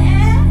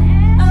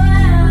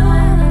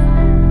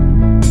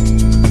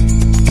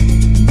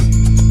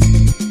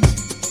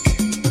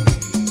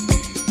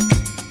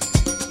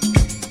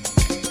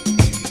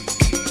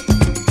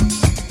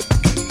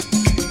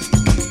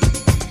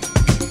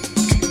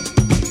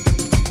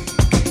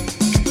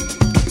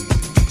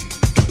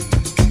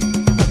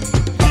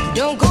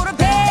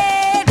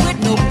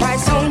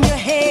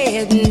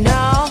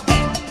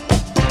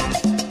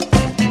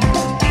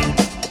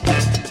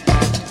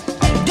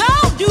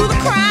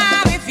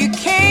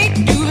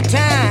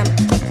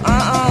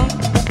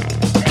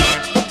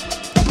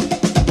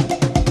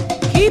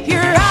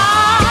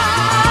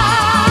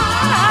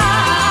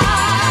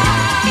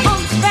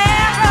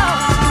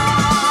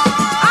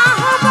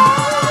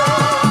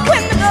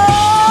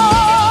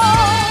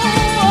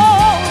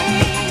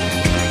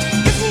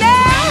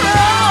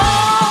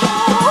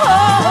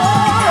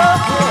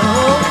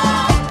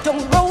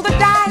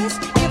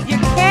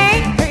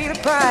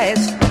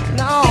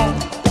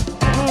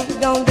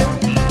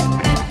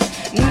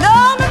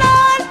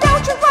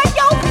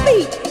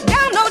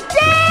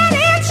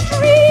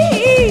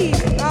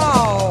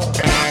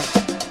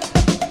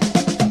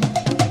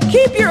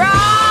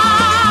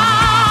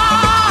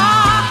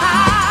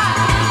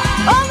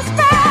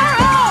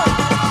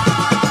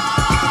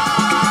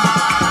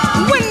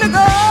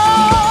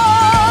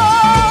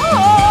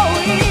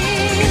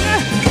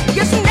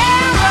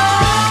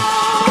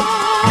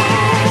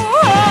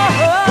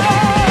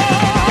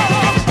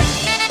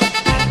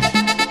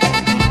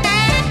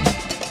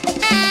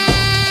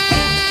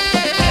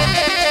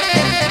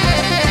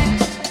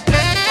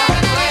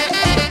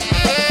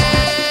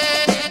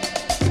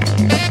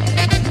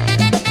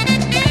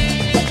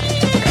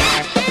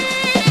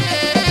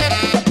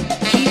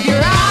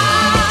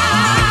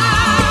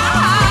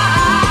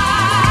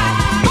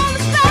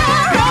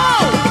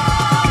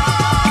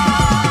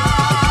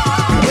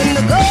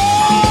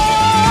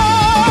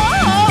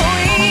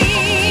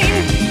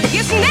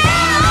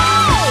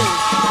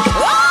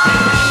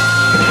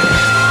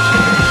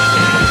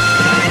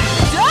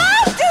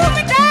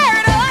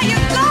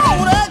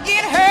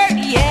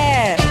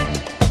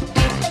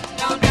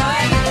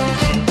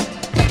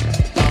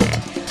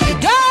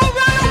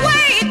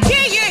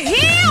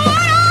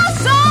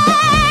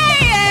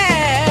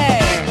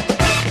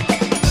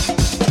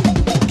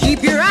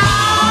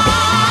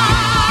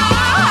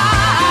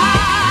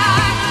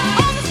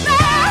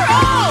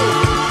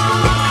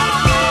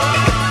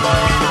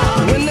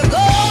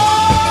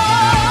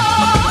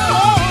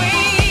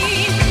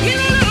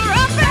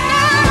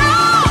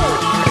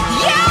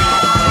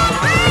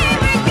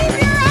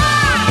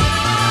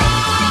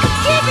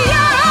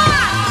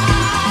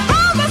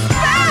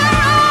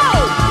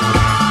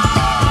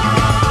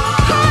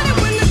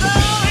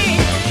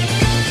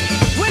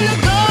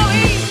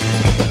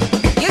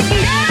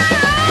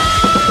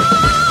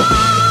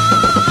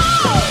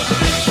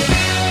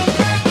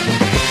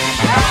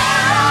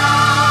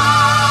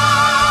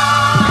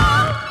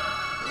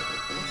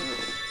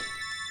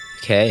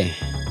 Okay,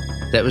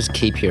 that was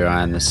Keep Your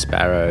Eye on the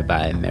Sparrow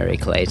by Mary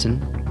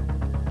Clayton.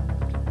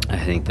 I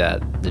think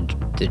that the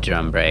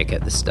drum break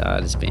at the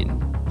start has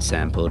been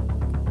sampled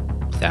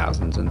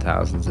thousands and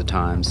thousands of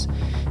times.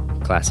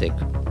 Classic.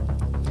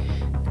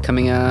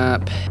 Coming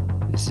up,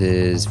 this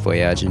is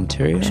Voyage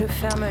Interior.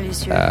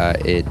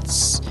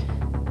 It's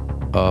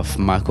off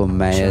Michael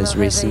Mayer's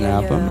recent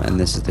album, and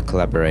this is the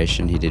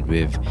collaboration he did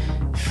with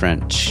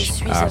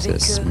French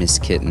artist Miss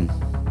Kitten.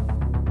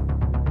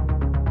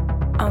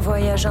 Un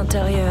voyage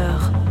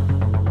intérieur.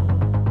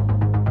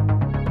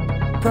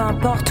 Peu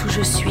importe où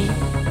je suis,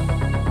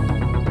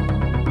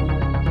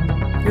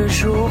 le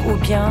jour ou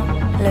bien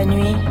la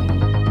nuit,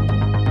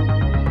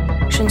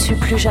 je ne suis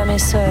plus jamais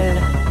seule.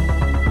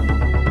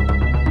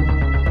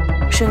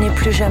 Je n'ai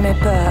plus jamais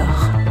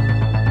peur.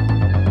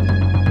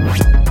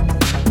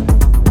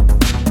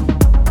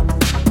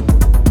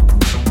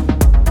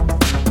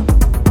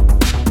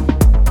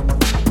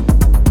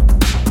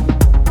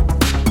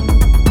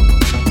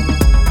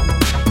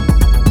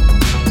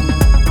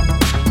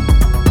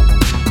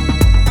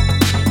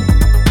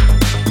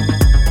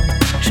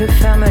 Je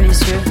ferme les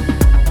yeux.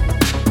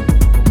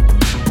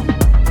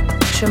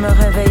 Je me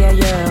réveille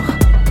ailleurs.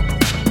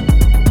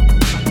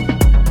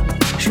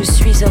 Je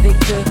suis avec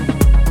eux.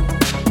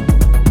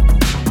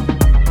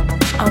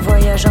 Un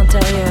voyage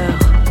intérieur.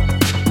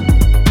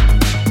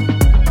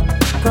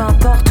 Peu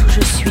importe où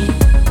je suis,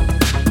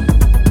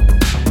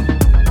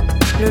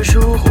 le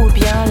jour ou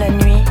bien la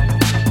nuit,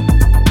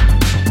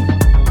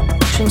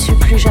 je ne suis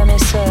plus jamais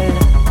seule.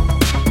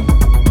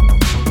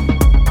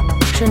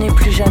 Je n'ai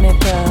plus jamais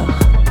peur.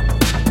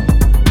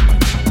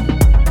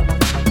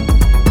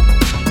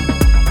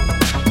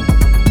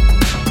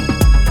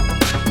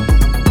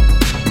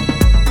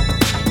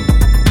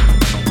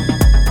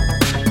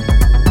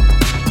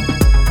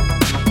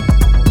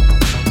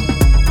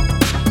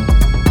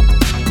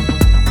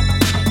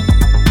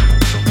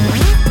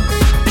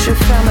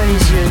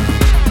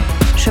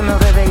 Je me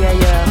réveille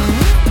ailleurs.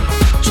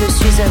 Je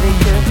suis avec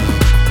eux.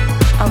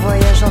 Un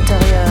voyage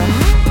intérieur.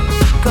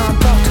 Peu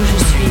importe où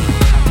je suis,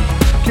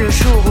 le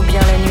jour ou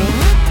bien la nuit,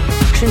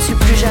 je ne suis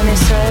plus jamais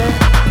seule.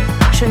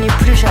 Je n'ai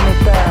plus jamais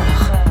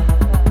peur.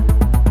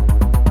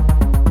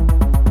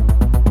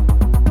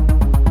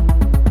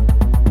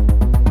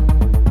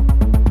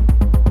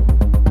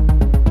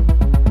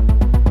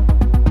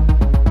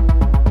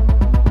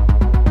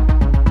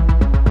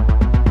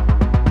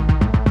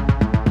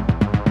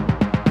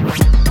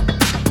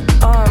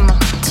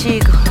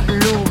 Tigres,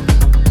 loups,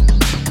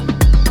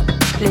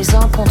 les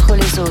uns contre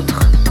les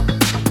autres.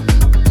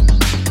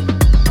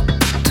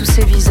 Tous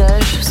ces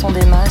visages sont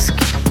des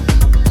masques,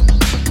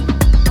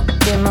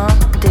 des mains,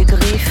 des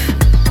griffes,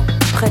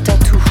 prêtes à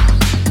tout,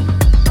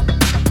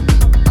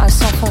 à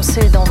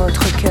s'enfoncer dans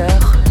votre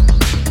cœur.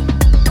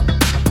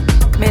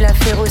 Mais la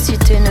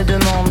férocité ne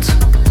demande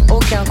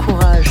aucun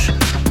courage.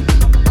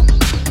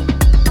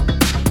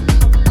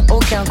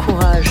 Aucun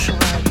courage.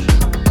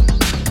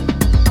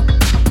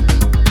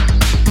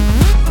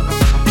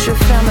 Je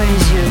ferme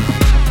les yeux,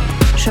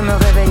 je me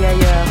réveille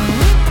ailleurs.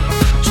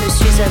 Je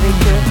suis avec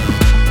eux,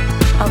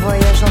 un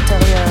voyage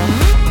intérieur.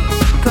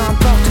 Peu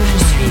importe où je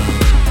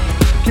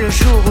suis, le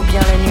jour ou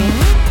bien la nuit,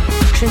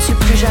 je ne suis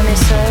plus jamais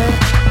seule.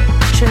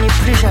 Je n'ai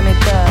plus jamais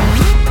peur.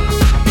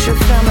 Je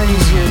ferme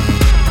les yeux,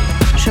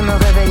 je me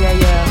réveille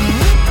ailleurs.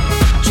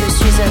 Je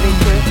suis avec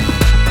eux,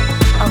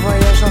 un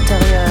voyage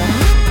intérieur.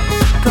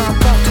 Peu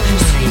importe où je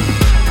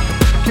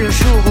suis, le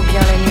jour ou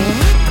bien la nuit,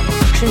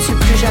 je ne suis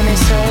plus jamais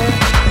seule.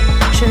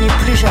 Je n'ai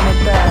plus jamais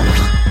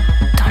peur.